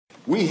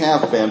We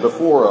have been,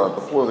 before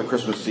the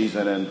Christmas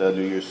season and the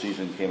New Year's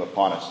season came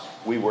upon us,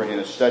 we were in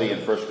a study in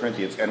 1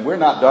 Corinthians, and we're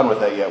not done with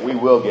that yet. We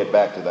will get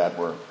back to that.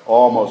 We're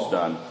almost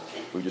done.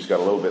 We've just got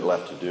a little bit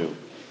left to do.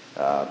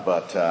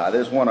 But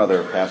there's one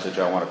other passage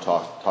I want to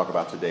talk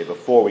about today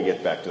before we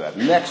get back to that.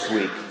 Next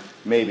week,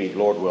 maybe,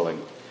 Lord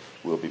willing,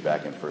 we'll be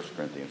back in 1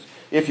 Corinthians.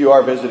 If you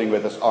are visiting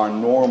with us, our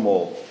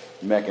normal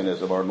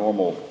mechanism, our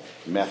normal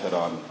method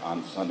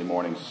on Sunday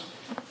mornings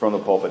from the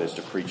pulpit is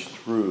to preach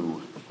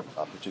through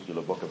a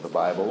particular book of the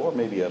Bible or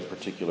maybe a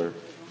particular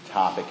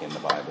topic in the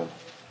Bible.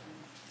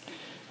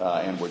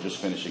 And we're just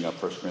finishing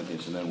up 1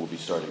 Corinthians, and then we'll be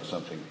starting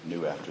something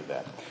new after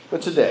that.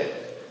 But today,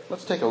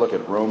 let's take a look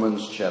at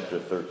Romans chapter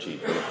 13.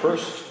 For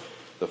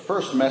the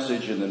first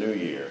message in the new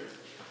year,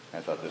 I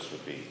thought this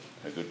would be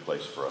a good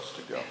place for us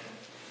to go.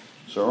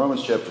 So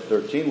Romans chapter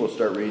 13, we'll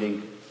start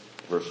reading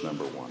verse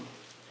number 1.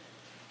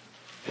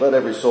 Let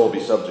every soul be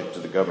subject to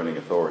the governing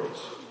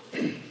authorities.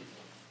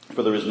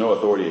 For there is no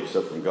authority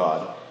except from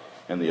God,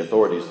 and the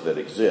authorities that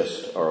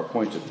exist are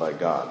appointed by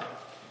God.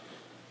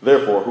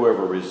 Therefore,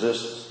 whoever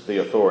resists the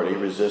authority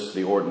resists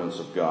the ordinance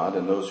of God,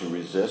 and those who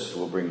resist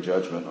will bring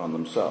judgment on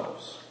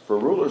themselves. For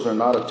rulers are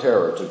not a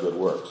terror to good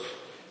works,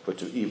 but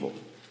to evil.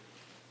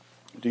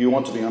 Do you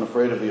want to be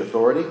unafraid of the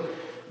authority?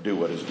 Do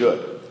what is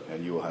good,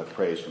 and you will have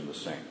praise from the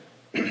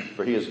same.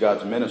 For he is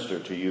God's minister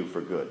to you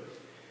for good.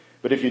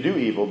 But if you do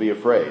evil, be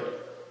afraid,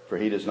 for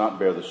he does not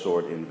bear the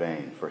sword in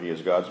vain. For he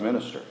is God's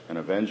minister, an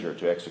avenger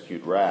to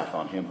execute wrath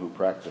on him who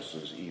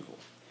practices evil.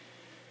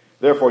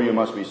 Therefore you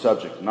must be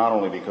subject, not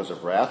only because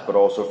of wrath, but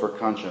also for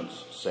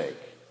conscience' sake.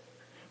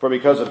 For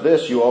because of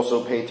this you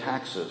also pay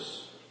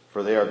taxes,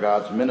 for they are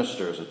God's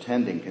ministers,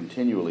 attending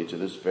continually to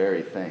this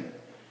very thing.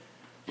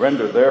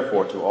 Render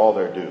therefore to all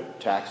their due: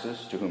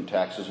 taxes, to whom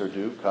taxes are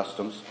due;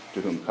 customs,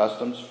 to whom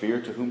customs; fear,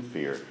 to whom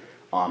fear;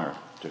 honor,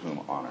 to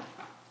whom honor.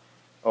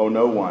 Owe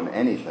no one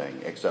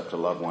anything except to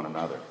love one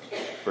another.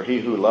 For he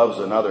who loves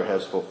another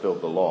has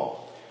fulfilled the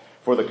law.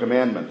 For the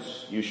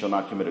commandments: you shall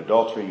not commit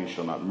adultery, you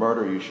shall not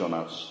murder, you shall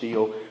not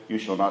steal, you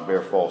shall not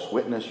bear false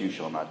witness, you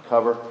shall not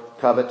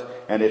covet,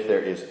 and if there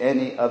is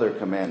any other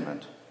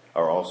commandment,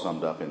 are all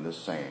summed up in this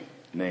saying,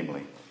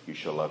 namely, you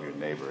shall love your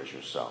neighbor as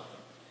yourself.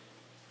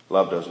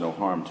 Love does no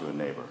harm to a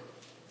neighbor.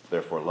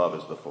 Therefore love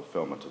is the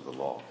fulfillment of the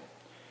law.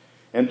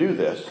 And do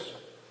this,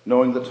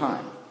 knowing the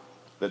time,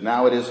 that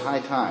now it is high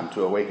time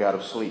to awake out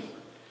of sleep.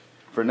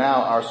 For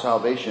now our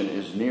salvation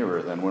is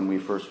nearer than when we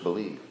first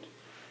believed.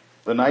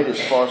 The night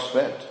is far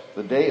spent,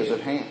 the day is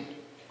at hand.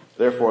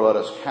 Therefore let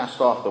us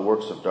cast off the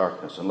works of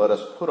darkness, and let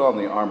us put on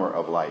the armor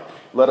of light.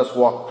 Let us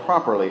walk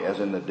properly as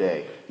in the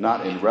day,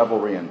 not in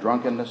revelry and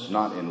drunkenness,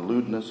 not in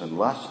lewdness and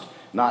lust,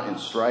 not in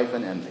strife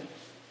and envy,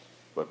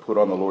 but put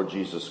on the Lord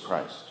Jesus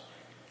Christ,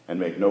 and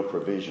make no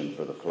provision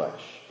for the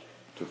flesh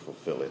to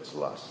fulfill its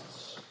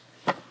lusts.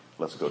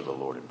 Let's go to the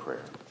Lord in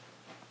prayer.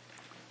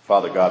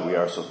 Father God, we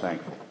are so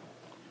thankful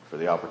for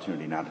the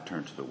opportunity now to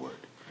turn to the Word.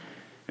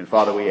 And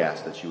Father, we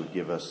ask that you would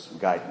give us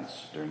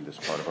guidance during this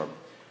part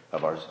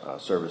of our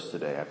service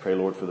today. I pray,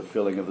 Lord, for the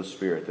filling of the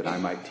Spirit, that I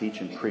might teach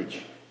and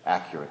preach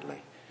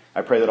accurately.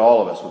 I pray that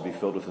all of us would be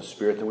filled with the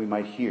Spirit, that we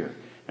might hear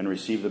and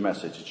receive the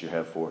message that you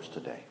have for us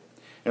today.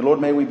 And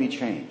Lord, may we be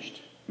changed.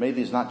 May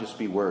these not just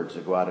be words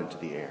that go out into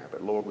the air,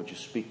 but Lord, would you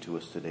speak to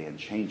us today and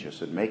change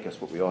us and make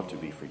us what we ought to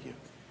be for you.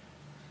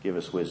 Give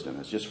us wisdom.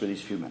 It's just for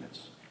these few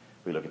minutes.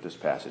 We look at this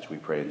passage. We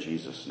pray in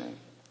Jesus' name.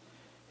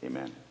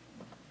 Amen.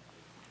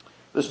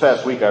 This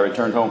past week I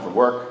returned home from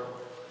work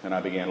and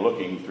I began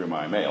looking through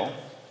my mail.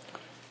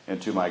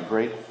 And to my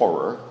great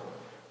horror,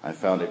 I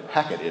found a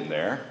packet in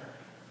there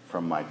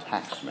from my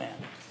tax man.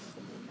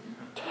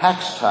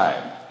 Tax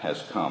time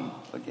has come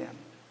again.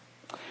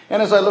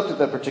 And as I looked at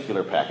that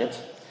particular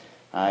packet,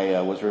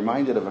 I was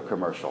reminded of a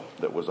commercial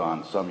that was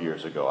on some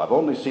years ago. I've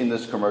only seen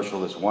this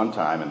commercial this one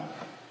time, and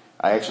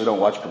I actually don't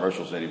watch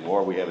commercials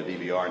anymore. We have a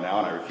DVR now,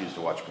 and I refuse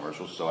to watch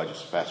commercials, so I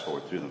just fast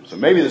forward through them. So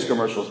maybe this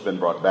commercial has been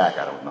brought back,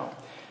 I don't know.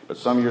 But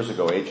some years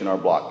ago, H&R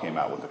Block came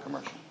out with a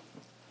commercial.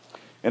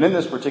 And in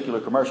this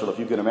particular commercial, if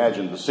you can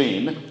imagine the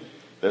scene,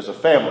 there's a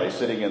family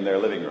sitting in their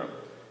living room.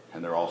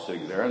 And they're all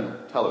sitting there, and the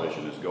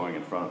television is going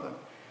in front of them.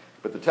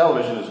 But the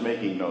television is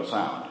making no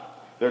sound.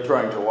 They're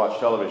trying to watch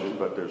television,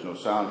 but there's no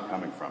sound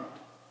coming from it.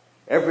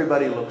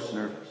 Everybody looks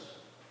nervous.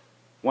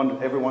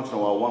 Every once in a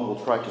while, one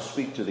will try to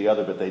speak to the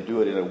other, but they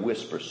do it in a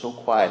whisper, so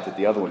quiet that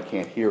the other one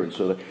can't hear. And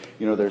so,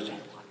 there's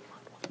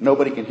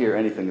nobody can hear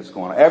anything that's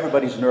going on.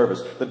 Everybody's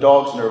nervous. The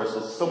dog's nervous.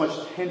 There's so much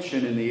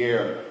tension in the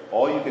air.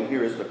 All you can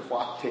hear is the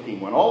clock ticking.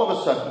 When all of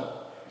a sudden,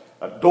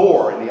 a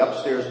door in the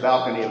upstairs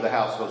balcony of the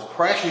house goes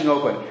crashing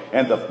open,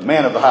 and the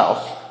man of the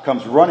house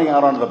comes running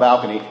out onto the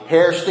balcony,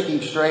 hair sticking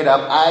straight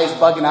up, eyes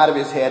bugging out of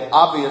his head,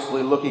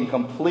 obviously looking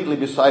completely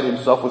beside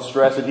himself with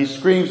stress, and he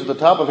screams at the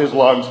top of his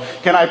lungs,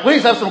 "Can I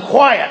please have some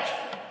quiet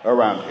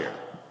around here?"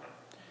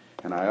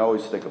 And I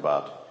always think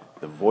about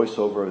the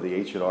voiceover of the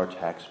H&R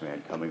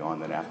taxman coming on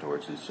then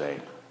afterwards and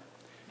saying,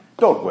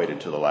 "Don't wait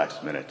until the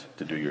last minute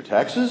to do your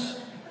taxes.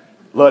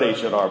 Let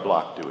H&R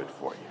Block do it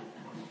for you."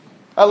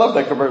 I love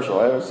that commercial.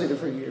 I haven't seen it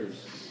for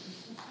years.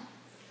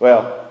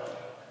 Well,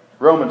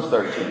 Romans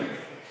 13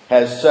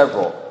 has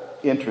several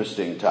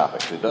interesting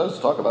topics. It does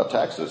talk about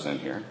taxes in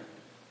here,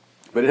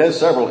 but it has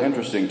several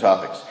interesting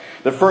topics.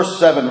 The first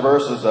 7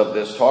 verses of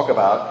this talk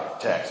about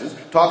taxes,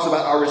 talks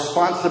about our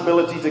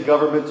responsibility to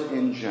government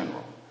in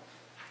general.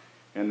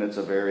 And it's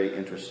a very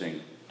interesting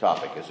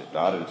topic, is it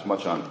not? And it's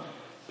much on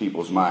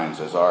people's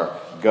minds as our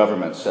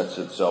government sets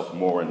itself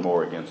more and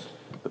more against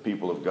the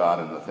people of God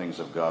and the things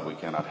of God. We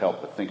cannot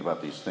help but think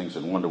about these things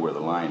and wonder where the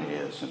line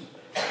is. And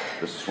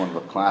this is one of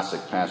the classic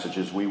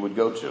passages we would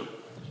go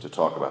to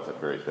talk about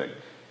that very thing.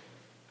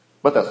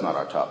 But that's not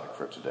our topic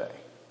for today.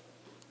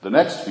 The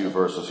next few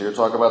verses here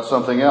talk about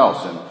something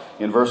else. And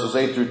in verses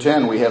 8 through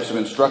 10, we have some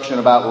instruction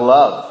about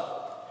love.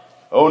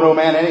 Owe no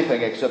man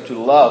anything except to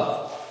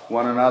love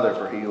one another,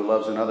 for he who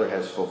loves another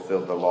has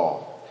fulfilled the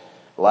law.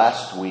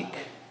 Last week,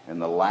 in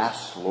the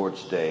last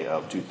Lord's Day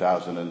of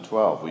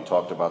 2012, we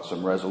talked about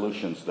some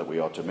resolutions that we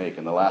ought to make.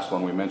 And the last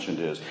one we mentioned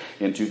is,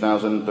 in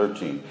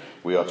 2013,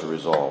 we ought to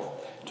resolve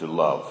to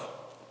love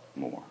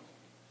more.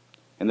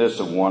 And there's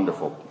some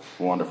wonderful,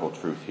 wonderful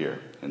truth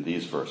here in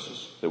these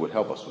verses that would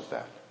help us with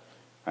that.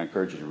 I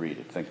encourage you to read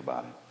it, think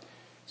about it,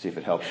 see if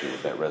it helps you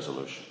with that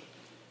resolution.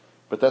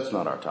 But that's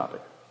not our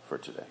topic for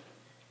today.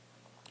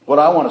 What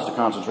I want us to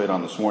concentrate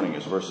on this morning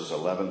is verses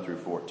 11 through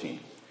 14.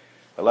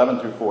 11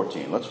 through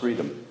 14. Let's read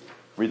them.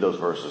 Read those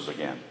verses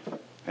again.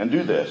 And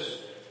do this,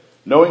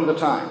 knowing the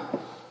time,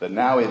 that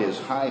now it is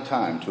high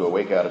time to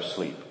awake out of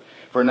sleep.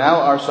 For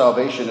now our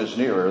salvation is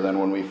nearer than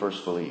when we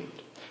first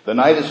believed. The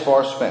night is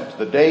far spent.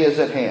 The day is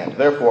at hand.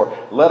 Therefore,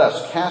 let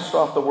us cast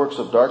off the works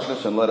of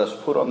darkness and let us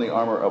put on the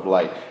armor of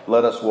light.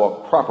 Let us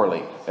walk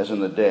properly as in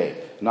the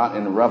day, not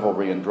in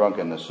revelry and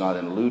drunkenness, not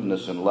in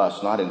lewdness and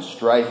lust, not in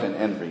strife and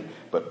envy,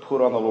 but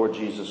put on the Lord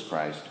Jesus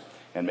Christ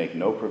and make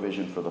no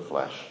provision for the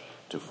flesh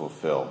to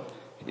fulfill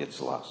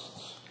its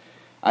lusts.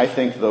 I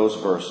think those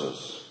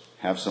verses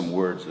have some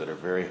words that are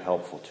very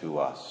helpful to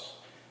us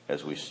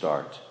as we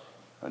start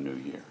a new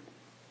year.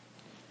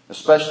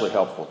 Especially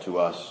helpful to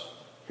us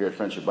here at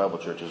Friendship Bible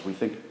Church as we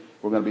think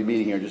we're going to be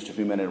meeting here in just a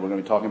few minutes. We're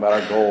going to be talking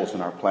about our goals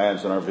and our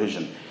plans and our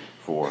vision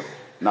for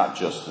not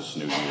just this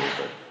new year,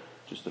 but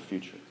just the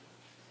future.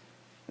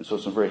 And so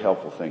some very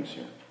helpful things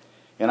here.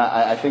 And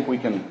I think we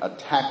can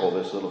tackle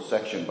this little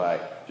section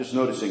by just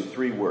noticing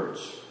 3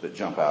 words that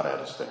jump out at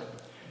us there.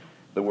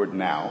 The word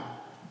now,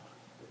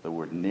 the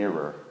word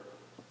nearer,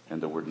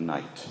 and the word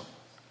night.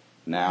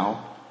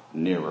 Now,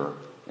 nearer,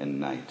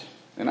 and night.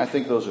 And I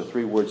think those are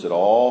 3 words that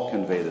all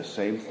convey the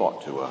same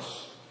thought to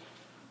us.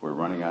 We're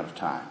running out of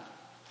time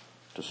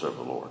to serve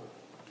the Lord,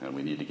 and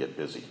we need to get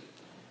busy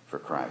for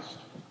Christ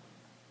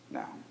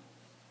now.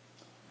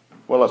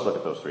 Well, let's look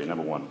at those 3.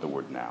 Number 1, the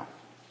word now.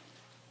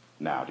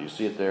 Now, do you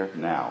see it there?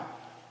 Now,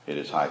 it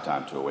is high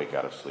time to awake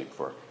out of sleep,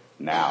 for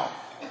now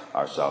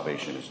our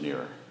salvation is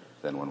nearer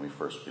than when we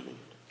first believed.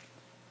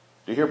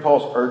 Do you hear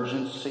Paul's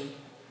urgency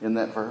in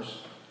that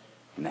verse?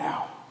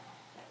 Now.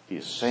 He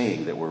is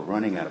saying that we're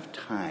running out of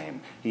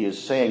time. He is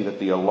saying that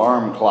the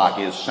alarm clock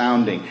is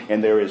sounding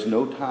and there is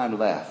no time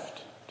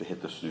left to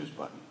hit the snooze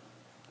button.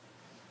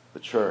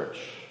 The church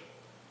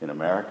in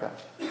America,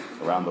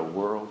 around the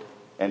world,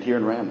 and here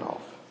in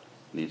Randolph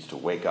needs to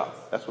wake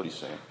up. That's what he's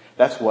saying.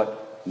 That's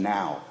what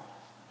now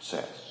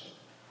says.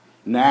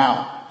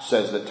 Now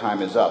says that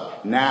time is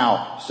up.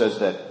 Now says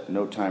that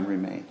no time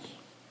remains.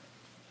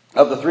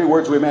 Of the 3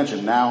 words we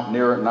mentioned, now,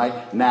 nearer,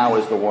 night, now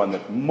is the one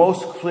that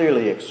most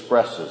clearly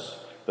expresses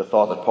the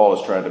thought that Paul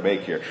is trying to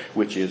make here,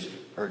 which is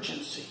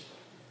urgency.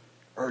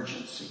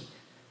 Urgency.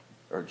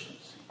 Urgency.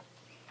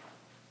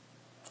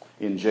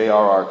 In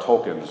J.R.R.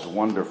 Tolkien's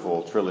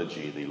wonderful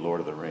trilogy, The Lord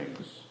of the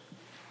Rings,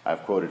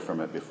 I've quoted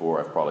from it before.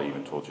 I've probably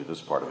even told you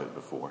this part of it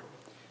before.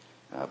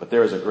 But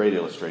there is a great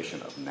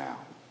illustration of now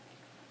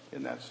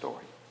in that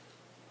story.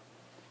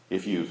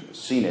 If you've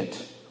seen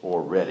it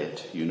or read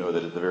it, you know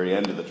that at the very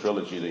end of the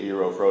trilogy, the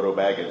hero Frodo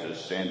Baggins is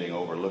standing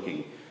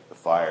overlooking the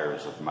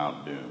fires of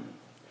Mount Doom.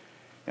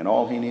 And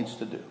all he needs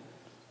to do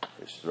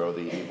is throw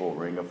the evil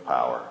ring of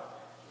power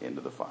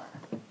into the fire.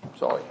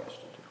 That's all he has to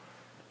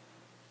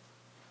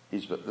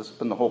do. This has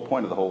been the whole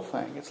point of the whole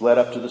thing. It's led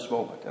up to this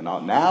moment. And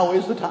now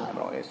is the time.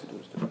 All he has to do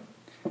is do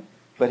it.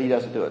 But he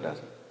doesn't do it, does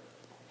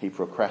he? He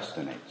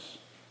procrastinates.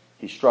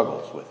 He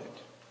struggles with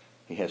it.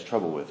 He has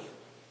trouble with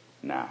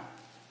now.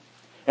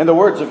 And the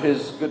words of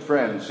his good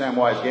friend,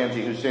 Samwise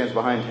Gamgee, who stands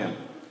behind him,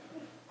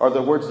 are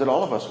the words that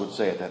all of us would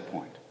say at that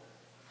point.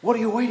 What are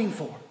you waiting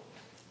for?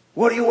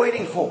 What are you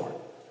waiting for?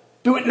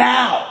 Do it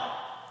now.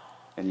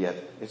 And yet,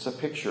 it's a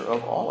picture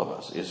of all of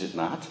us, is it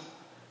not?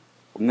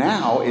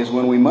 Now is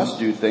when we must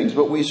do things,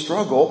 but we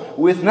struggle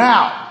with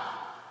now.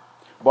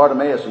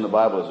 Bartimaeus in the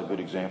Bible is a good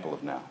example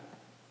of now.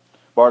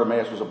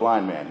 Bartimaeus was a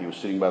blind man. He was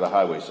sitting by the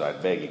highway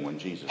side begging when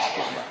Jesus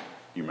came by.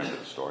 You remember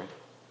the story?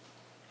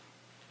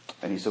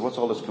 And he said, what's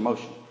all this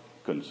commotion?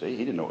 Couldn't see.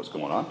 He didn't know what was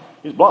going on.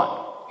 He was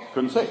blind.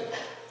 Couldn't see.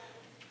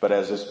 But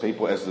as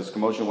this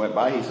commotion went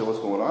by, he said, what's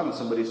going on? And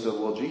somebody said,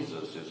 well,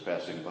 Jesus is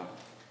passing by.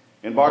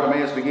 And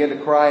Bartimaeus began to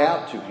cry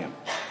out to him.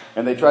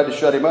 And they tried to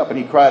shut him up, and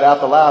he cried out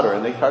the louder.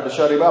 And they tried to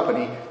shut him up, and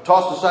he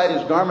tossed aside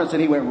his garments,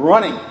 and he went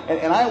running.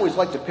 And I always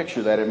like to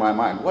picture that in my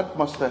mind. What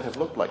must that have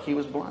looked like? He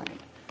was blind.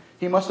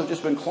 He must have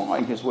just been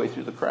clawing his way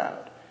through the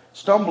crowd,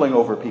 stumbling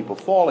over people,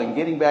 falling,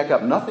 getting back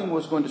up. Nothing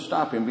was going to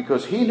stop him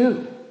because he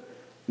knew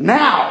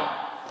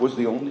now was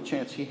the only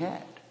chance he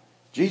had.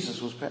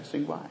 Jesus was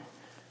passing by.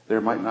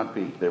 There might not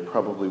be. There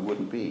probably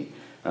wouldn't be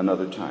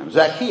another time.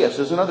 Zacchaeus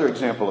is another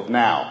example of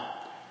now.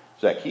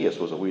 Zacchaeus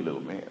was a wee little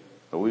man.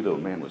 A wee little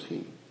man was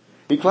he.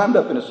 He climbed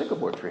up in a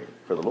sycamore tree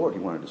for the Lord he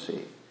wanted to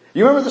see.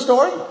 You remember the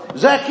story?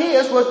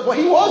 Zacchaeus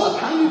he was a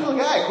tiny little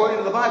guy according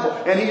to the Bible.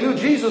 And he knew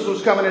Jesus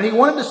was coming and he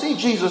wanted to see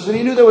Jesus. And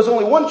he knew there was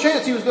only one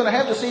chance he was going to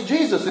have to see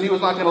Jesus. And he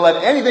was not going to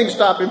let anything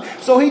stop him.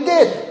 So he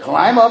did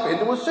climb up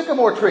into a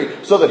sycamore tree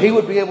so that he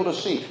would be able to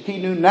see. He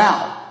knew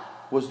now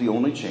was the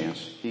only chance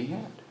he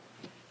had.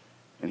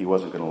 And he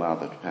wasn't going to allow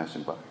that to pass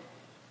him by.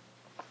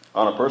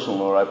 On a personal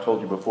note, I've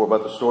told you before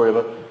about the story of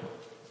a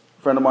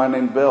friend of mine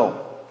named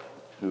Bill,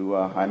 who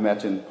I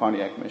met in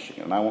Pontiac,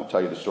 Michigan. And I won't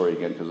tell you the story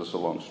again because it's a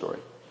long story.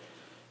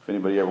 If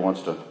anybody ever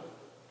wants to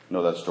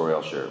know that story,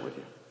 I'll share it with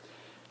you.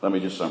 Let me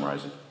just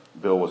summarize it.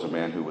 Bill was a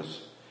man who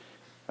was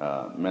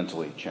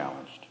mentally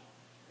challenged.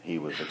 He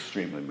was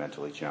extremely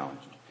mentally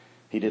challenged.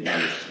 He didn't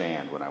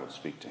understand when I would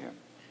speak to him.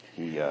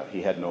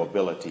 He had no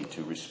ability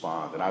to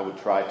respond. And I would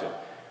try to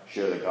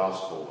share the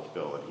gospel with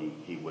Bill,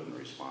 and he wouldn't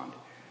respond.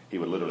 He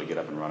would literally get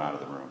up and run out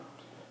of the room.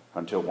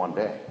 Until one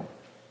day,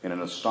 in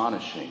an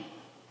astonishing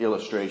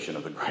illustration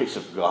of the grace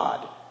of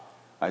God,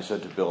 I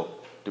said to Bill,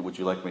 would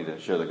you like me to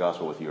share the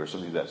gospel with you or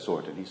something of that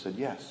sort? And he said,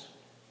 yes.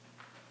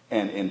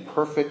 And in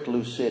perfect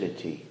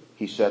lucidity,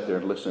 he sat there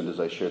and listened as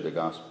I shared the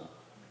gospel.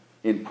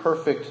 In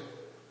perfect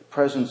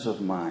presence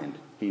of mind,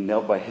 he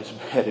knelt by his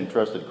bed and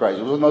trusted Christ.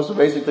 It was the most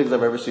amazing things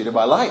I've ever seen in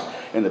my life.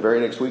 And the very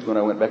next week when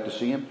I went back to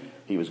see him,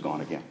 he was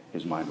gone again.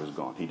 His mind was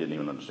gone. He didn't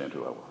even understand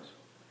who I was.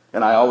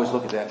 And I always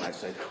look at that and I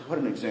say, what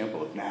an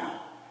example of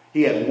now.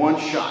 He had one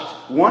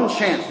shot, one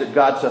chance that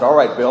God said, all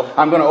right, Bill,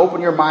 I'm going to open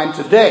your mind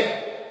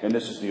today. And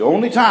this is the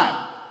only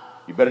time.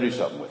 You better do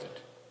something with it.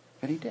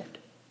 And he did.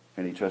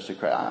 And he trusted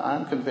Christ.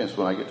 I'm convinced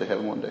when I get to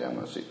heaven one day, I'm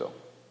going to see Bill.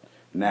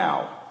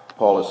 Now,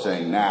 Paul is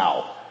saying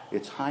now,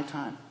 it's high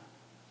time.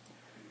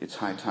 It's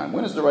high time.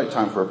 When is the right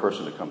time for a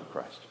person to come to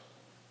Christ?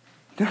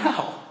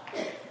 Now.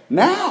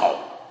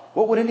 Now.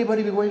 What would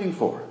anybody be waiting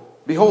for?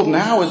 Behold,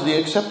 now is the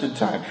accepted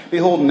time.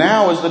 Behold,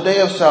 now is the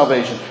day of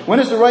salvation. When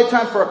is the right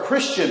time for a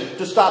Christian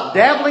to stop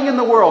dabbling in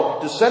the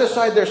world, to set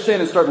aside their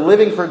sin and start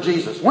living for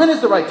Jesus? When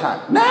is the right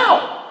time?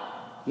 Now!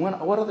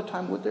 What other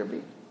time would there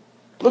be?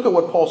 Look at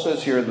what Paul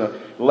says here in the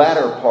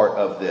latter part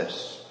of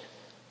this.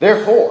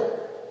 Therefore,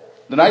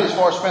 the night is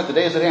far spent, the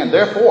day is at hand.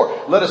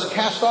 Therefore, let us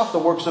cast off the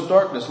works of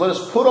darkness. Let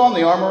us put on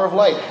the armor of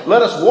light.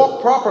 Let us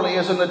walk properly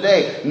as in the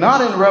day,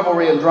 not in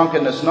revelry and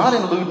drunkenness, not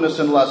in lewdness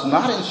and lust,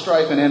 not in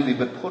strife and envy,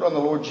 but put on the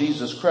Lord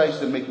Jesus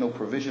Christ and make no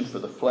provision for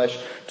the flesh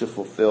to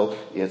fulfill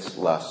its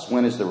lusts.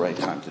 When is the right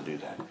time to do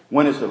that?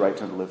 When is the right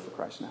time to live for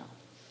Christ now?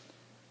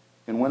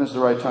 And when is the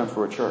right time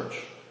for a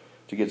church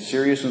to get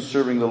serious in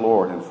serving the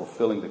Lord and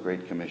fulfilling the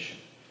Great Commission?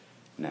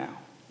 Now.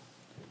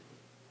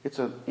 It's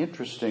an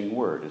interesting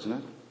word, isn't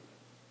it?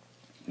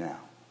 Now.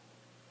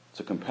 It's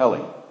a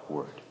compelling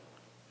word.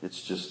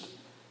 It's just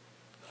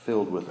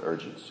filled with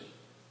urgency.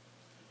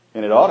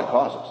 And it ought to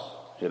cause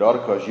us. It ought to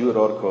cause you, it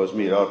ought to cause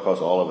me, it ought to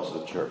cause all of us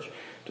as a church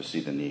to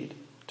see the need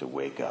to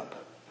wake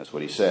up. That's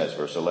what he says,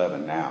 verse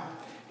 11. Now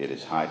it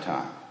is high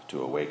time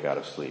to awake out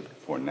of sleep,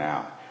 for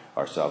now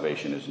our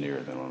salvation is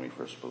nearer than when we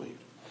first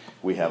believed.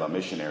 We have a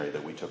missionary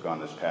that we took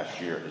on this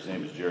past year. His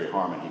name is Jerry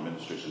Harmon. He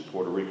ministers in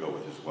Puerto Rico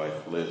with his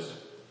wife, Liz.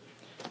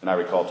 And I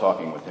recall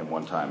talking with him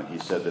one time, and he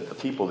said that the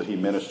people that he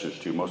ministers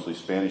to, mostly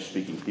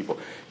Spanish-speaking people,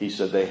 he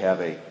said they have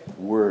a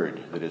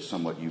word that is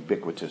somewhat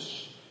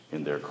ubiquitous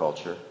in their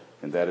culture,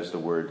 and that is the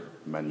word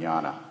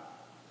mañana.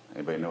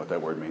 Anybody know what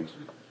that word means?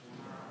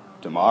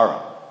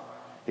 Tomorrow.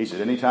 He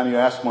said anytime you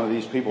ask one of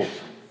these people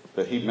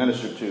that he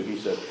ministered to, he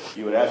said,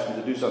 you would ask them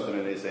to do something,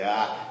 and they say,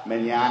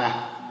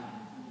 mañana.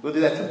 We'll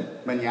do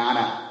that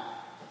mañana,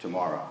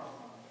 tomorrow.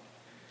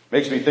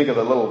 Makes me think of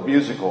the little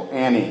musical,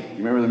 Annie. You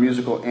remember the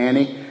musical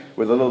Annie?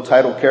 Where the little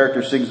title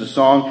character sings the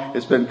song.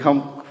 It's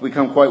become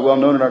quite well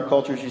known in our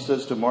culture. She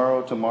says,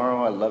 tomorrow,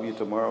 tomorrow, I love you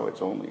tomorrow.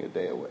 It's only a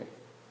day away.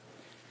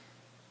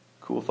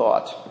 Cool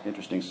thought.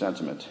 Interesting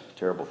sentiment.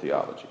 Terrible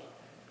theology.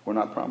 We're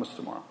not promised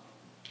tomorrow.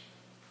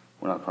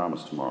 We're not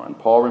promised tomorrow. And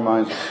Paul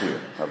reminds us here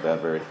of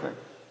that very thing.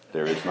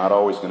 There is not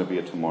always going to be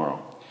a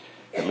tomorrow.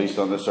 At least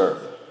on this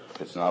earth.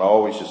 It's not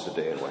always just a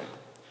day away.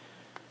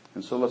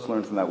 And so let's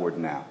learn from that word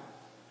now.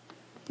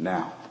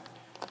 Now.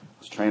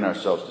 Let's train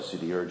ourselves to see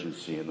the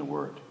urgency in the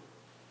word.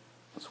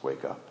 Let's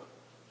wake up.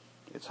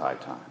 It's high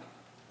time.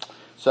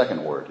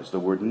 Second word is the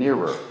word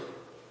nearer.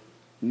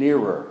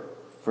 Nearer.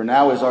 For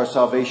now is our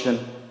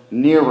salvation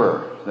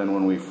nearer than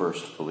when we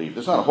first believed.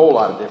 There's not a whole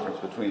lot of difference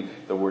between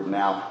the word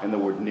now and the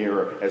word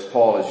nearer as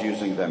Paul is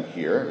using them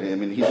here. I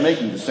mean, he's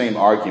making the same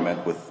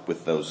argument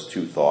with those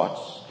two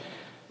thoughts.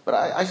 But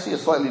I see a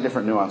slightly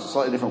different nuance, a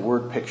slightly different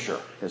word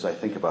picture as I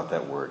think about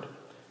that word,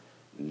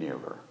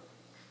 nearer.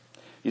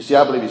 You see,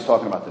 I believe he's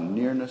talking about the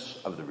nearness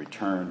of the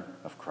return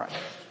of Christ.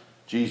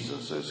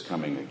 Jesus is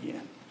coming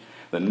again.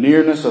 The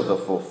nearness of the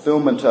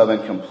fulfillment of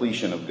and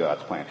completion of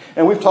God's plan.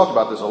 And we've talked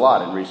about this a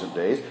lot in recent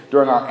days.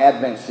 During our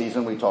Advent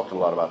season, we talked a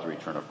lot about the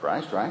return of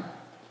Christ, right?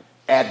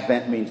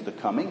 Advent means the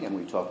coming, and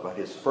we talked about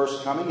his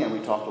first coming, and we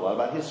talked a lot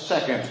about his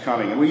second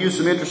coming. And we use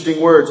some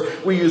interesting words.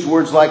 We use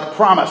words like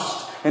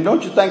promised. And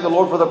don't you thank the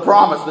Lord for the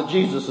promise that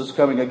Jesus is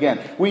coming again.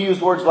 We use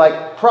words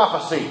like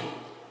prophecy.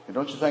 And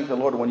don't you thank the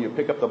Lord when you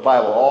pick up the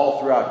Bible all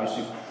throughout, you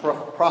see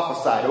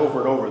prophesied over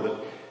and over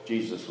that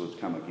Jesus would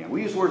come again.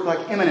 We use words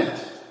like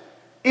imminent.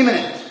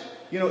 Imminent.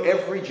 You know,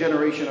 every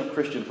generation of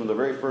Christian from the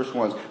very first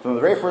ones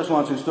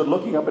who stood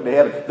looking up into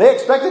heaven, they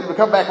expected him to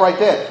come back right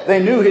then.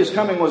 They knew his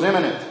coming was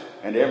imminent.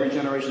 And every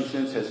generation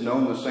since has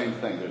known the same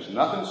thing. There's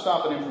nothing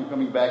stopping him from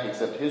coming back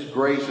except his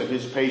grace and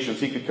his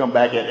patience. He could come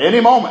back at any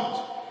moment.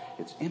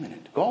 It's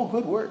imminent. All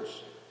good words.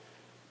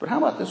 But how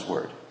about this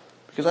word?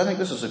 Because I think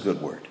this is a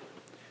good word.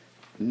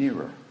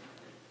 Nearer.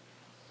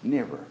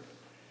 Nearer.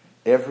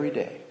 Every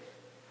day,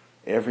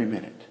 every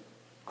minute,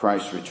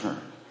 Christ's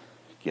return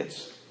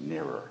gets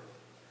nearer.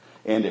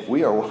 And if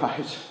we are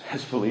wise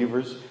as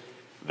believers,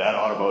 that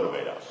ought to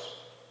motivate us.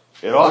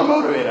 It ought to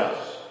motivate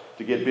us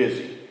to get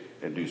busy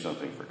and do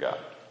something for God.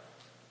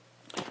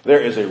 There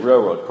is a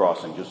railroad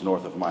crossing just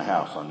north of my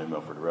house on New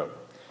Milford Road.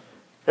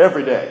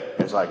 Every day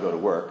as I go to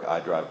work, I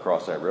drive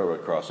across that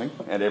railroad crossing,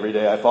 and every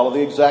day I follow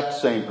the exact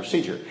same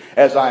procedure.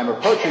 As I am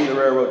approaching the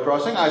railroad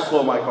crossing, I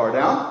slow my car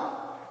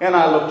down, and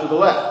I look to the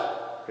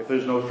left. If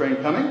there's no train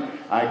coming,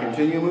 I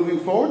continue moving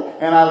forward,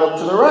 and I look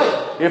to the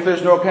right. If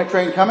there's no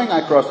train coming,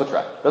 I cross the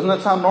track. Doesn't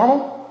that sound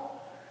normal?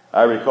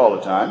 I recall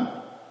a time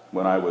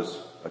when I was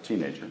a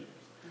teenager,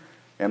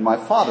 and my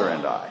father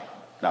and I,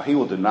 now he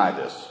will deny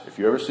this. If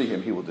you ever see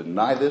him, he will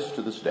deny this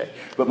to this day.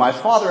 But my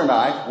father and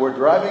I were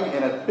driving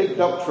in a big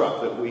dump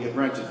truck that we had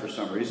rented for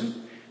some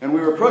reason, and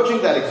we were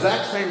approaching that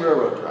exact same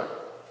railroad track.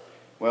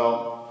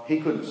 Well,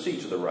 he couldn't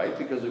see to the right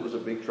because it was a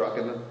big truck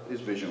and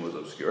his vision was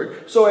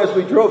obscured. So as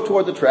we drove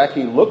toward the track,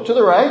 he looked to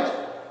the right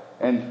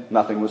and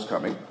nothing was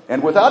coming.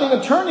 And without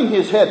even turning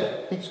his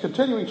head, he's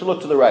continuing to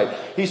look to the right.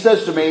 He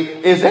says to me,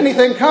 "Is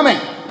anything coming?"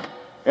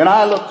 And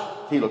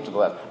he looked to the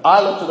left.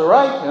 I looked to the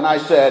right and I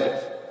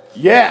said,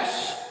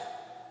 "Yes."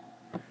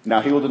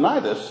 Now he will deny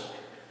this,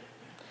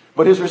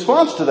 but his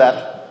response to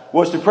that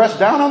was to press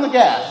down on the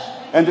gas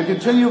and to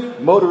continue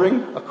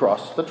motoring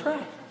across the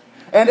track.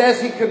 And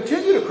as he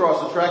continued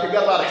across the track and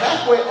got about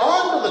halfway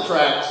onto the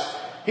tracks,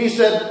 he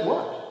said,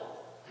 "What?"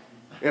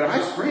 And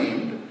I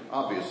screamed,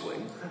 obviously,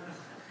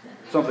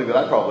 something that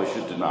I probably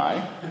should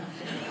deny,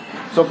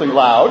 something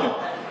loud.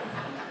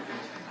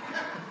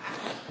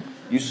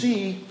 You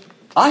see,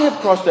 I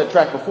had crossed that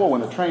track before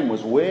when the train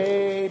was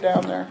way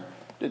down there.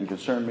 Didn't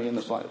concern me in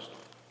the slightest.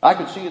 I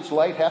could see its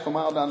light half a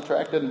mile down the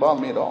track. Didn't bother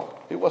me at all.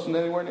 It wasn't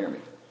anywhere near me.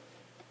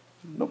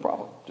 No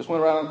problem. Just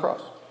went around and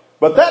across.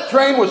 But that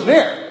train was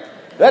near.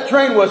 That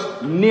train was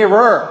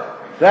nearer.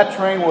 That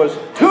train was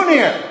too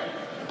near.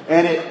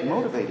 And it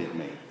motivated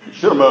me. It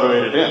should have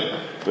motivated him,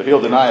 but he'll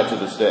deny it to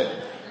this day.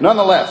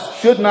 Nonetheless,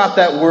 should not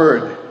that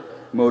word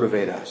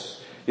motivate us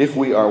if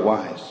we are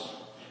wise?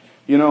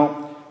 You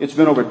know, it's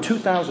been over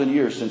 2,000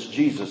 years since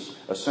Jesus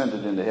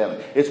ascended into heaven.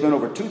 It's been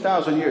over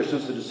 2,000 years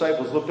since the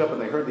disciples looked up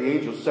and they heard the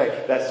angels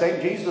say, "That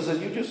same Jesus that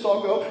you just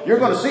saw go, you're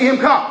going to see him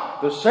come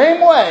the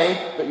same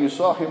way that you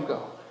saw him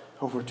go."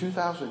 Over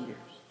 2,000 years.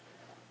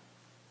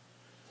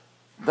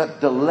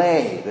 That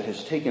delay that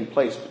has taken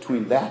place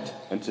between that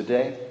and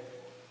today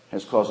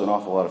has caused an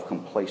awful lot of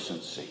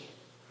complacency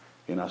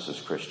in us as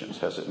Christians,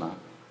 has it not?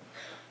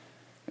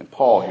 And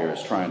Paul here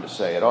is trying to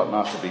say it ought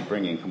not to be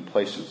bringing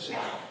complacency.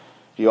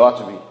 We ought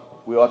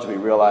to be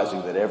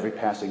realizing that every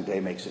passing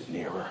day makes it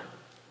nearer.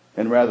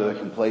 And rather than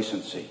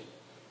complacency,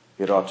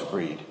 it ought to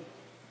breed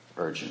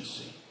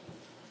urgency.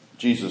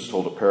 Jesus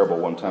told a parable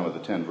one time of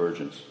the 10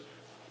 virgins.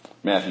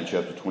 Matthew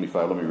chapter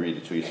 25, let me read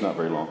it to you. It's not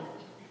very long.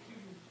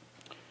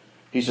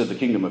 He said, "The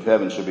kingdom of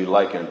heaven should be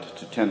likened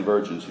to 10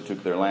 virgins who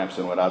took their lamps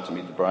and went out to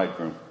meet the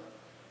bridegroom.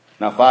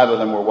 Now 5 of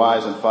them were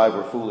wise and 5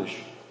 were foolish.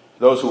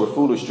 Those who were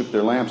foolish took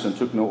their lamps and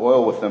took no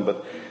oil with them,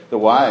 but the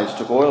wise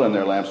took oil in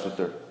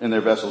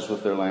their vessels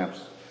with their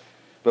lamps.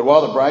 But while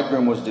the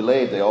bridegroom was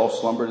delayed, they all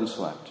slumbered and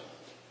slept.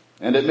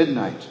 And at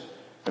midnight,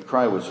 a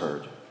cry was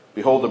heard,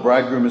 'Behold, the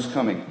bridegroom is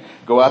coming.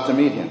 Go out to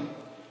meet him.'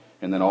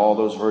 And then all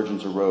those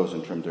virgins arose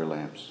and trimmed their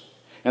lamps.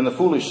 And the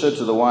foolish said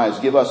to the wise,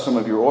 'Give us some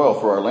of your oil,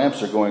 for our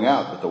lamps are going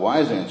out.' But the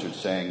wise answered,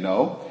 saying,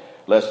 'No,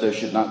 lest there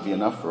should not be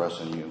enough for us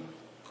and you.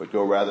 But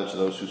go rather to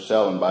those who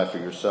sell and buy for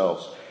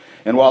yourselves.'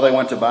 And while they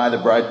went to buy, the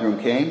bridegroom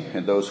came,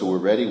 and those who were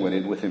ready went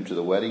in with him to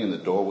the wedding, and the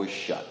door was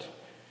shut.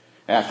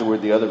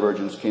 Afterward the other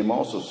virgins came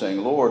also,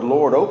 saying, 'Lord,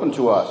 Lord, open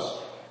to us.'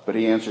 But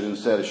he answered and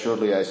said,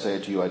 'Assuredly I say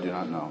to you, I do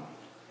not know.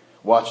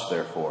 Watch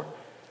therefore,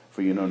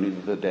 for you know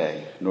neither the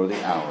day nor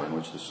the hour in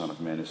which the Son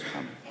of Man is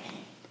coming.'"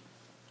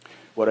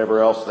 Whatever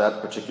else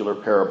that particular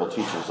parable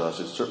teaches us,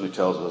 it certainly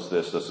tells us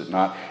this, does it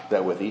not?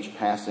 That with each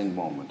passing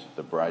moment,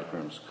 the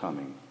bridegroom's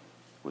coming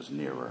was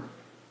nearer,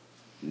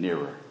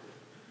 nearer.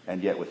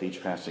 And yet with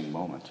each passing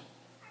moment,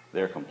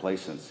 their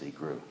complacency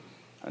grew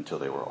until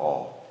they were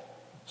all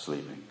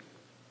sleeping.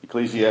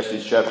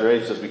 Ecclesiastes chapter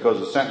 8 says, because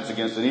the sentence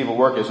against an evil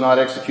work is not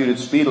executed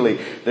speedily,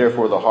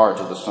 therefore the heart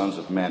of the sons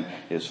of men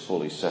is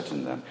fully set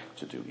in them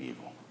to do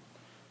evil.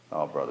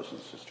 Oh, brothers and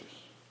sisters,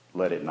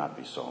 let it not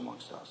be so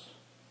amongst us.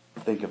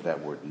 Think of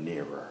that word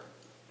nearer,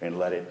 and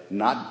let it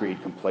not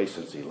breed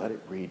complacency. Let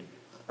it breed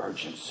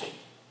urgency.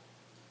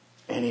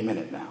 Any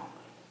minute now.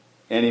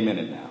 Any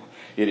minute now.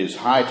 It is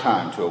high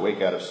time to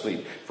awake out of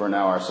sleep, for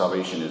now our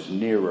salvation is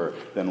nearer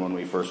than when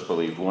we first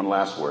believed. One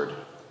last word,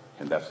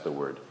 and that's the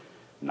word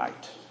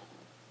night.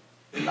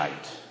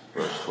 Night.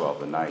 Verse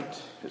 12. The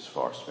night is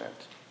far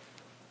spent.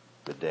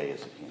 The day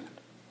is at hand.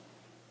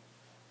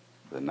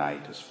 The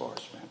night is far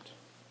spent.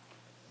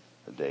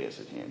 The day is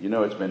at hand. You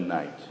know, it's been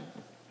night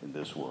in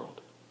this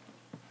world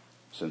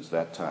since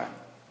that time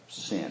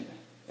sin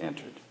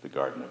entered the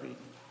Garden of Eden.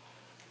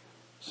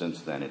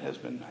 Since then it has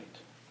been night.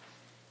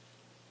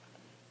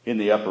 In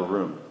the upper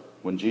room,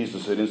 when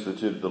Jesus had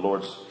instituted the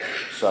Lord's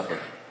Supper,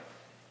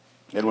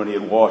 and when he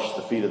had washed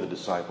the feet of the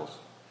disciples,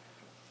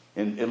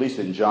 at least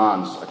in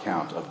John's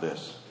account of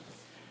this,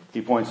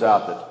 he points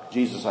out that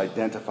Jesus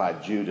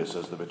identified Judas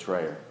as the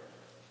betrayer.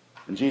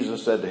 And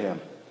Jesus said to him,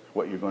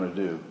 what you're going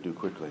to do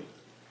quickly.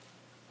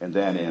 And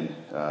then in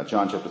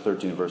John chapter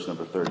 13, verse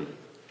number 30,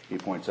 he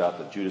points out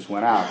that Judas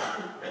went out,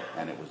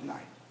 and it was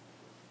night.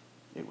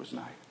 It was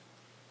night.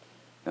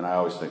 And I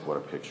always think, what a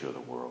picture of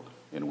the world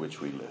in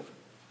which we live.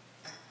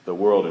 The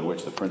world in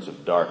which the prince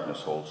of darkness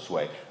holds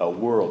sway. A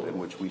world in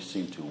which we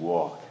seem to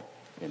walk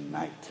in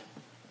night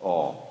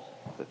all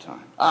the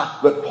time.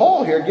 But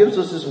Paul here gives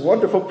us this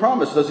wonderful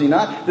promise, does he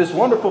not? This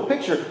wonderful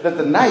picture that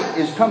the night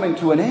is coming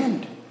to an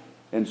end.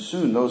 And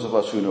soon those of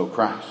us who know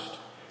Christ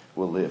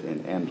will live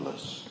in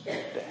endless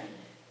day.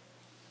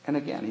 And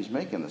again, he's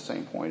making the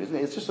same point, isn't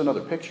he? It's just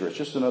another picture. It's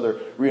just another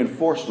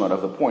reinforcement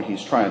of the point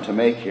he's trying to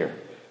make here.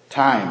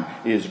 Time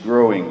is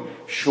growing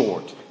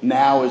short.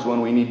 Now is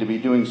when we need to be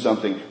doing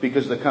something,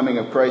 because the coming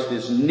of Christ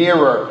is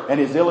nearer. And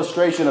his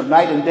illustration of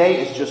night and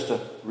day is just to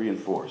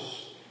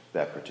reinforce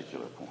that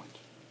particular point.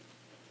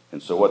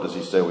 And so what does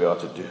he say we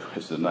ought to do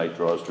as the night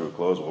draws to a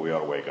close? Well, we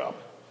ought to wake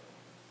up.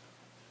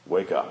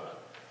 Wake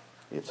up.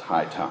 It's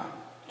high time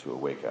to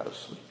awake out of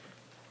sleep.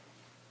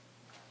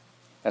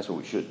 That's what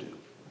we should do.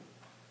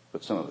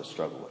 But some of us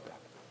struggle with that.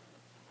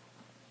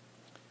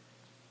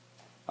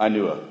 I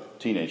knew a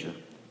teenager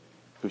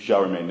who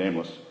shall remain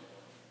nameless,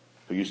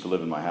 who used to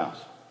live in my house.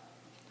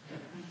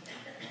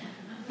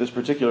 This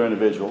particular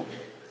individual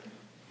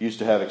used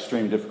to have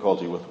extreme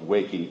difficulty with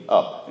waking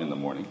up in the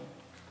morning.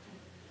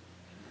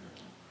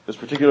 This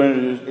particular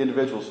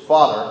individual's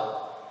father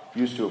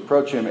used to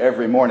approach him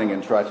every morning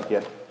and try to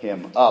get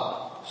him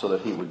up so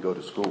that he would go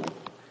to school,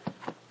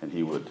 and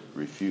he would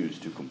refuse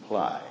to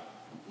comply.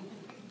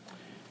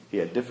 He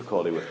had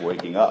difficulty with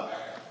waking up.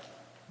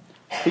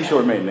 He shall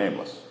remain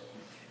nameless.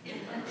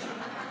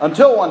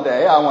 Until one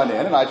day I went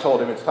in and I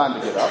told him it's time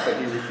to get up,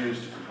 and he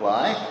refused to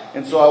comply.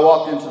 And so I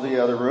walked into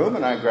the other room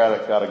and I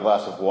got a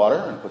glass of water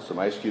and put some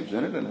ice cubes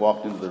in it and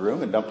walked into the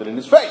room and dumped it in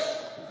his face.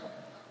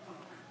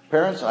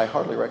 Parents, I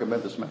hardly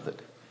recommend this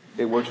method.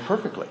 It works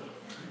perfectly.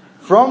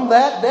 From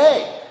that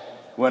day,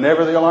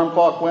 whenever the alarm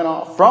clock went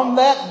off, from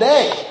that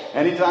day,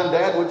 anytime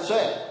Dad would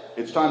say,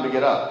 it's time to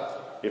get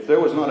up, if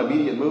there was not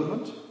immediate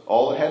movement,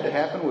 all that had to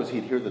happen was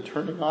he'd hear the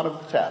turning on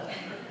of the tap.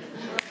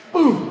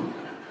 Boom!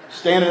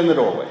 Standing in the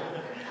doorway.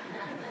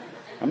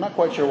 I'm not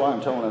quite sure why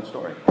I'm telling that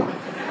story.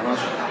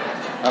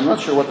 I'm not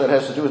sure what that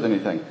has to do with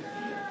anything,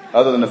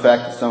 other than the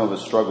fact that some of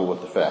us struggle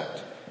with the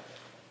fact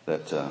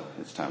that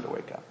it's time to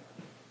wake up.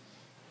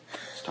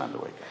 It's time to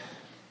wake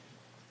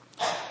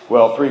up.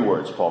 Well, 3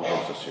 words Paul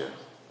gives us here.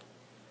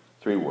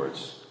 3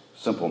 words.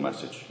 Simple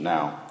message.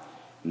 Now,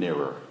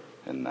 nearer,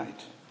 and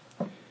night.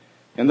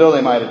 And though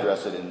they might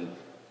address it in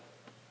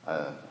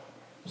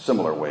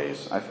similar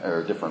ways,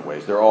 or different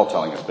ways, they're all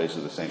telling us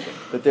basically the same thing.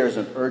 That there's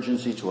an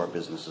urgency to our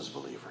business as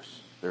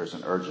believers. There's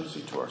an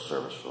urgency to our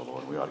service for the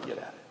Lord. We ought to get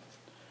at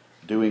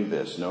it. Doing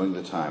this, knowing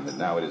the time, that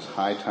now it is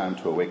high time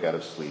to awake out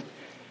of sleep,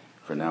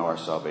 for now our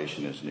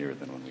salvation is nearer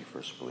than when we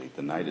first believed.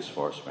 The night is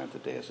far spent, the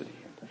day is at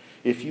hand.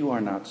 If you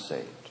are not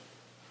saved,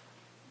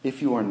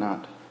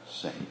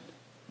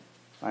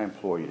 I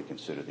implore you to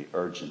consider the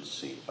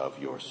urgency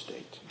of your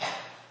state.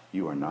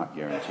 You are not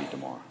guaranteed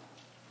tomorrow.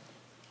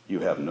 You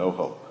have no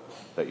hope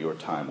that your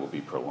time will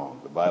be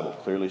prolonged. The Bible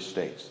clearly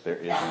states there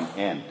is an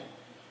end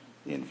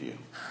in view.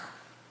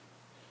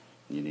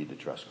 You need to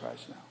trust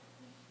Christ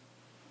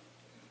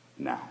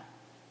now.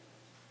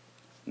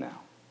 Now.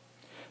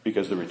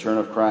 Because the return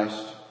of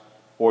Christ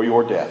or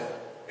your death,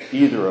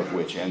 either of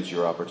which ends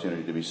your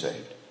opportunity to be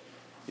saved,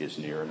 is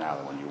nearer now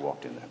than when you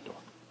walked in that door.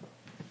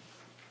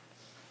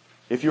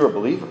 If you're a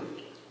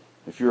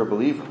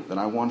believer, then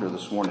I wonder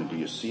this morning, do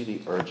you see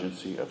the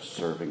urgency of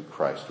serving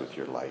Christ with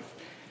your life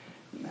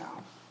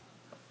now?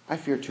 I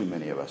fear too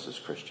many of us as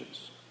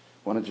Christians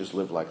want to just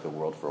live like the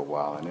world for a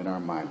while, and in our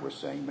mind we're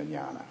saying,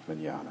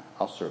 mañana,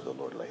 I'll serve the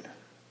Lord later.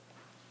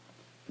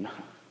 No,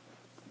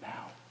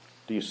 now.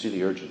 Do you see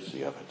the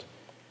urgency of it,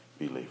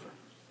 believer?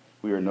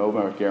 We are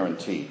nowhere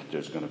guaranteed that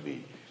there's going to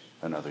be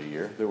another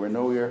year. We're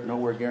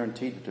nowhere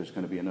guaranteed that there's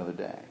going to be another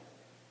day.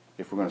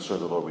 If we're going to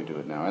serve the Lord, we do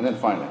it now. And then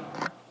finally,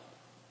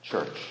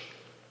 church,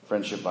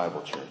 Friendship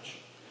Bible Church.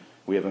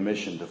 We have a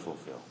mission to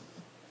fulfill.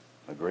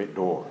 A great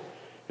door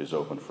is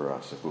open for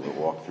us if we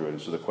will walk through it.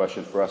 And so the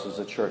question for us as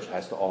a church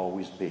has to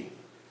always be,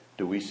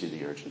 do we see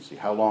the urgency?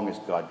 How long is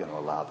God going to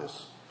allow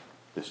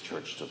this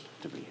church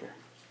to be here?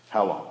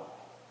 How long?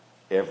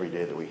 Every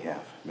day that we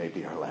have may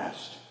be our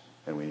last.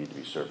 And we need to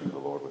be serving the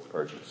Lord with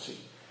urgency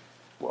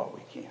while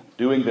we can.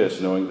 Doing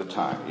this, knowing the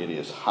time. It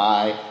is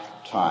high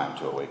time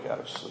to awake out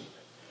of sleep.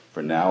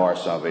 For now our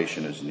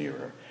salvation is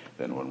nearer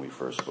than when we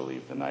first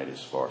believed. The night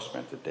is far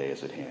spent, the day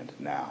is at hand.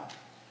 Now,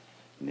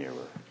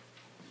 nearer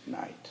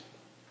night.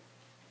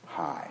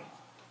 High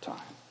time.